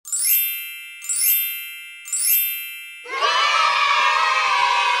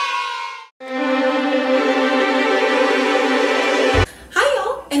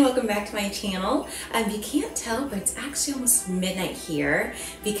back to my channel. You can't tell, but it's actually almost midnight here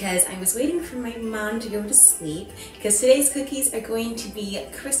because I was waiting for my mom to go to sleep because today's cookies are going to be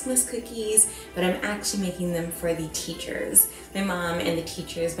Christmas cookies, but I'm actually making them for the teachers. My mom and the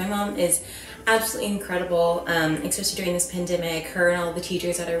teachers. My mom is absolutely incredible, especially during this pandemic. Her and all the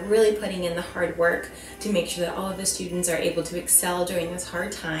teachers that are really putting in the hard work to make sure that all of the students are able to excel during this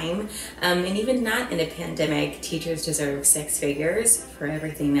hard time. And even not in a pandemic, teachers deserve 6 figures for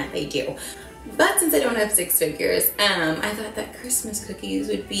everything that they do. But since I don't have 6 figures, I thought that Christmas cookies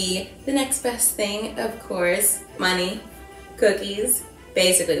would be the next best thing. Of course, money, cookies,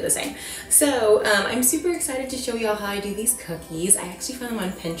 basically the same. So I'm super excited to show y'all how I do these cookies. I actually found them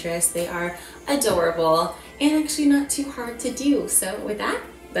on Pinterest. They are adorable and actually not too hard to do. So with that,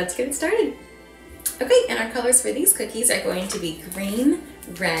 let's get started. Okay, and our colors for these cookies are going to be green,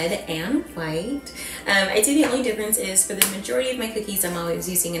 red, and white. I'd say the only difference is for the majority of my cookies, I'm always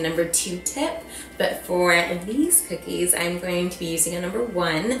using a number 2 tip, but for these cookies, I'm going to be using a number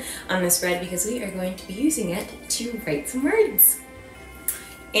 1 on this red because we are going to be using it to write some words.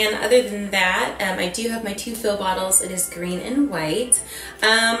 And other than that, I do have my 2 fill bottles. It is green and white.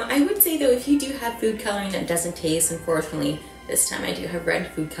 I would say though, if you do have food coloring that doesn't taste, unfortunately, this time I do have red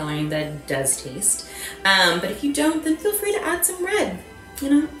food coloring that does taste. But if you don't, then feel free to add some red. You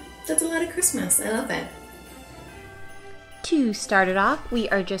know, that's a lot of Christmas. I love it. To start it off, we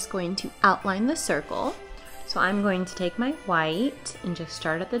are just going to outline the circle. So I'm going to take my white and just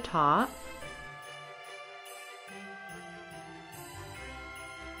start at the top.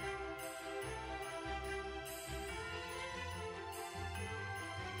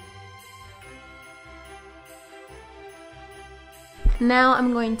 Now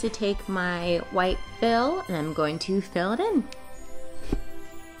I'm going to take my white fill and I'm going to fill it in.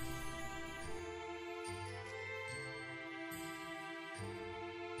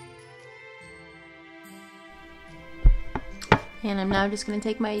 And I'm now just going to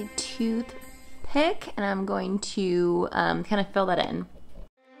take my toothpick and I'm going to kind of fill that in.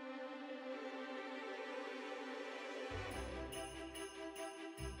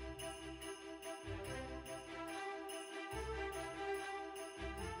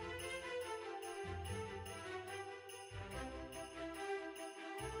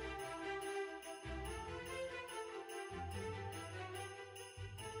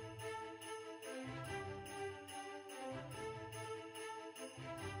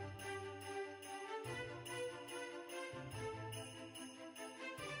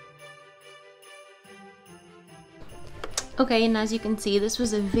 Okay, and as you can see, this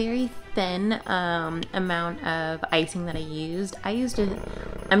was a very thin amount of icing that I used.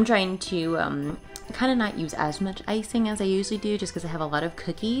 I'm trying to kind of not use as much icing as I usually do just because I have a lot of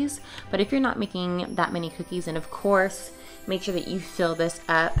cookies. But if you're not making that many cookies, then of course, make sure that you fill this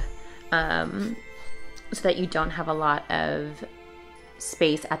up so that you don't have a lot of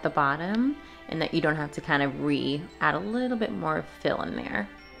space at the bottom and that you don't have to kind of add a little bit more fill in there.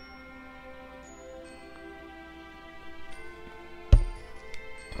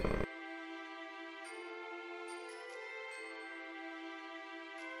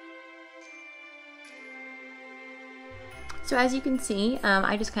 So as you can see,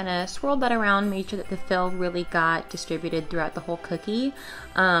 I just kind of swirled that around, made sure that the fill really got distributed throughout the whole cookie.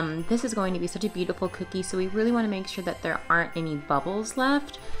 This is going to be such a beautiful cookie, so we really want to make sure that there aren't any bubbles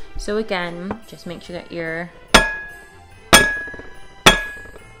left. So again, just make sure that you're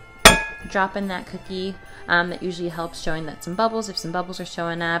dropping that cookie. That usually helps showing that some bubbles, if some bubbles are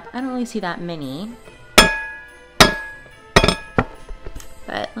showing up. I don't really see that many.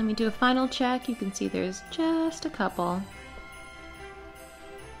 But let me do a final check. You can see there's just a couple.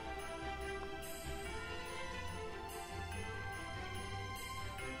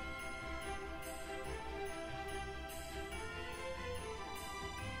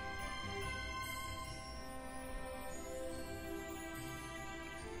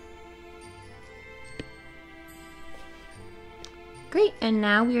 Great, and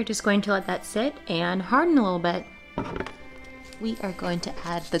now we are just going to let that sit and harden a little bit. We are going to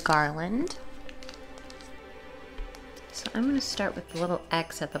add the garland. So I'm going to start with the little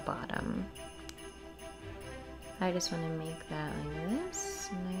X at the bottom. I just want to make that like this.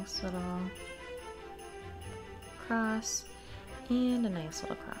 Nice little cross and a nice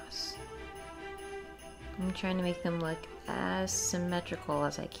little cross. I'm trying to make them look as symmetrical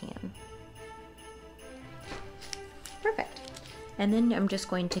as I can. Perfect. And then I'm just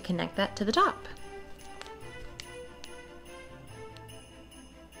going to connect that to the top.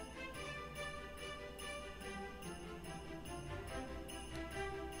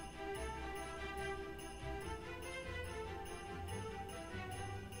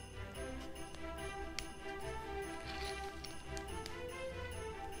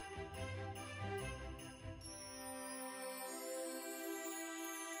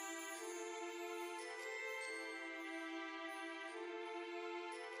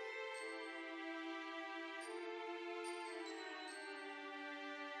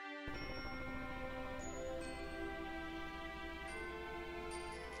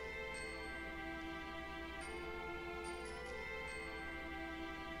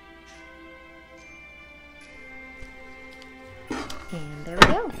 And there we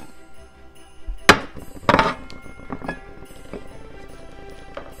go.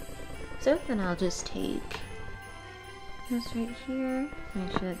 So then I'll just take this right here,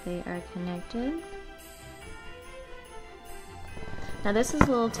 make sure that they are connected. Now this is a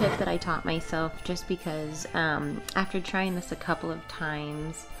little tip that I taught myself just because after trying this a couple of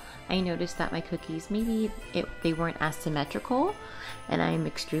times, I noticed that my cookies, they weren't as symmetrical, and I'm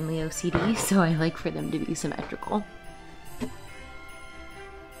extremely OCD, so I like for them to be symmetrical.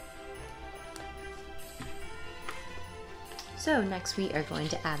 So next we are going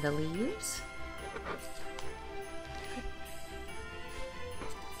to add the leaves.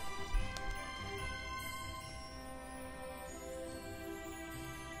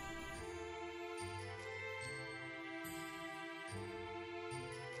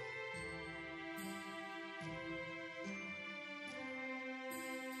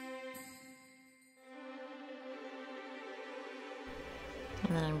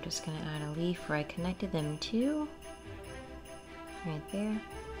 And then I'm just going to add a leaf where I connected them to, right there.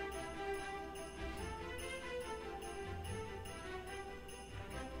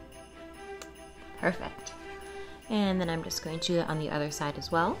 Perfect. And then I'm just going to do that on the other side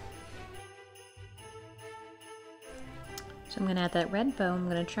as well. So I'm going to add that red bow. I'm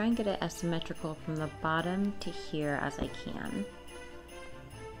going to try and get it as symmetrical from the bottom to here as I can.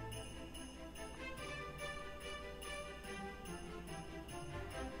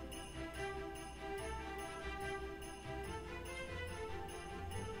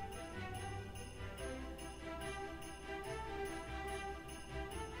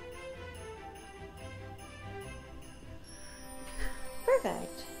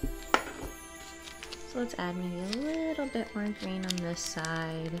 Perfect. So let's add maybe a little bit more green on this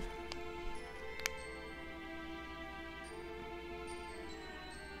side.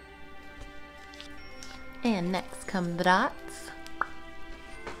 And next come the dots.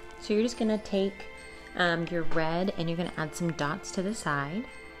 So you're just gonna take your red and you're gonna add some dots to the side.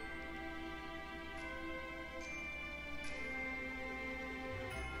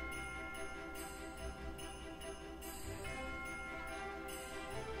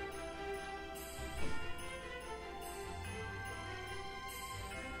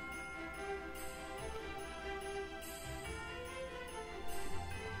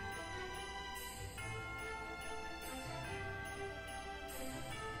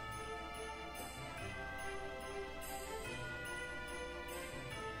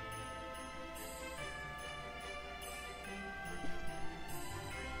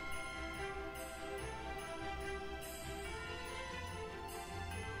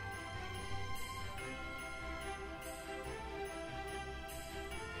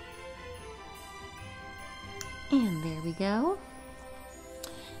 And there we go.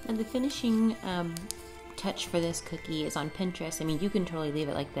 And the finishing touch for this cookie is on Pinterest. I mean, you can totally leave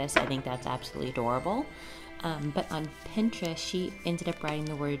it like this. I think that's absolutely adorable. But on Pinterest, she ended up writing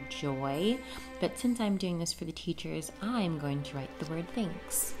the word joy. But since I'm doing this for the teachers, I'm going to write the word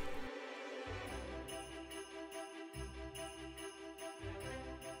thanks.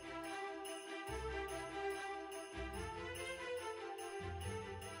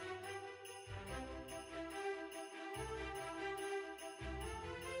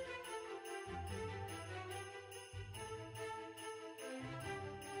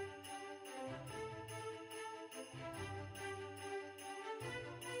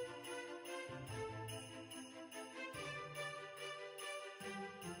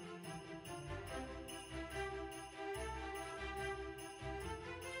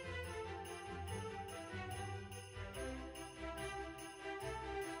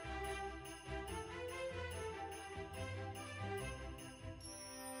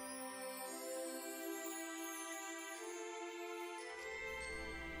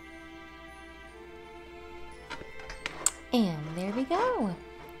 And there we go.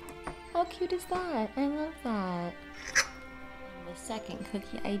 How cute is that? I love that. And the second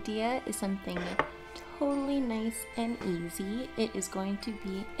cookie idea is something totally nice and easy. It is going to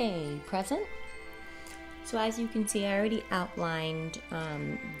be a present. So as you can see, I already outlined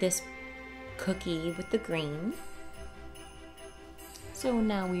this cookie with the green. So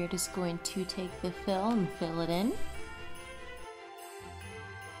now we are just going to take the fill and fill it in.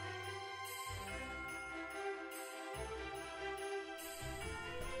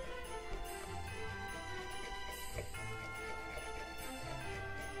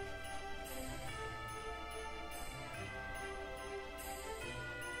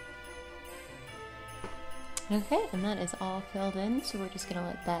 Okay, and that is all filled in, so we're just going to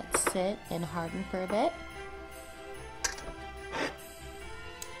let that sit and harden for a bit.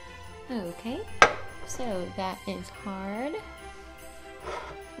 Okay, so that is hard.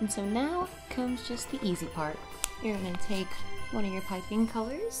 And so now comes just the easy part. You're going to take one of your piping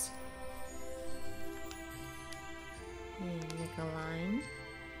colors and make a line.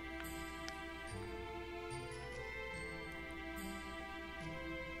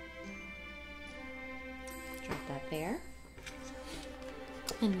 Drop that there.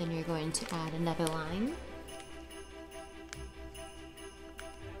 And then you're going to add another line.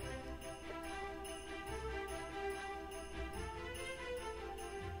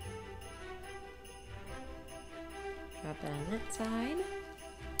 Drop that on that side.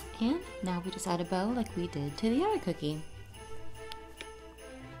 And now we just add a bow like we did to the other cookie.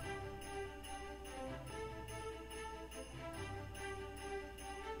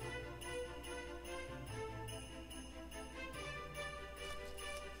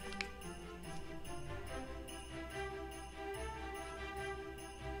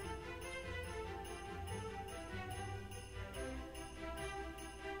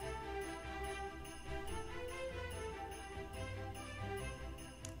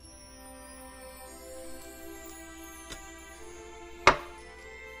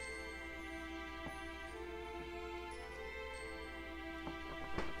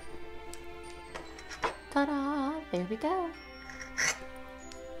 Ta-da! There we go.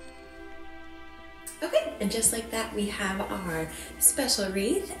 Okay, and just like that, we have our special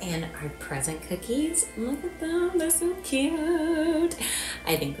wreath and our present cookies. Look at them, they're so cute.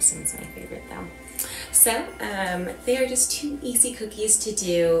 I think this one's my favorite though. So they are just 2 easy cookies to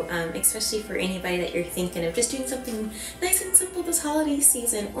do, especially for anybody that you're thinking of just doing something nice and simple this holiday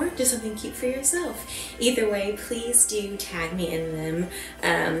season, or do something cute for yourself. Either way, please do tag me in them.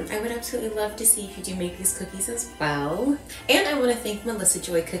 I would absolutely love to see if you do make these cookies as well. And I want to thank Melissa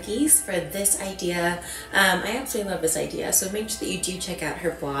Joy Cookies for this idea. I absolutely love this idea, so make sure that you do check out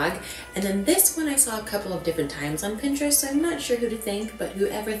her blog. And then this one I saw a couple of different times on Pinterest, so I'm not sure who to thank, but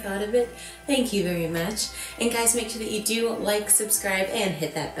whoever thought of it, thank you very much. And guys, make sure that you do like, subscribe, and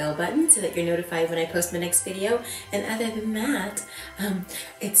hit that bell button so that you're notified when I post my next video. And other than that,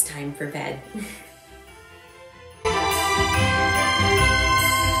 it's time for bed.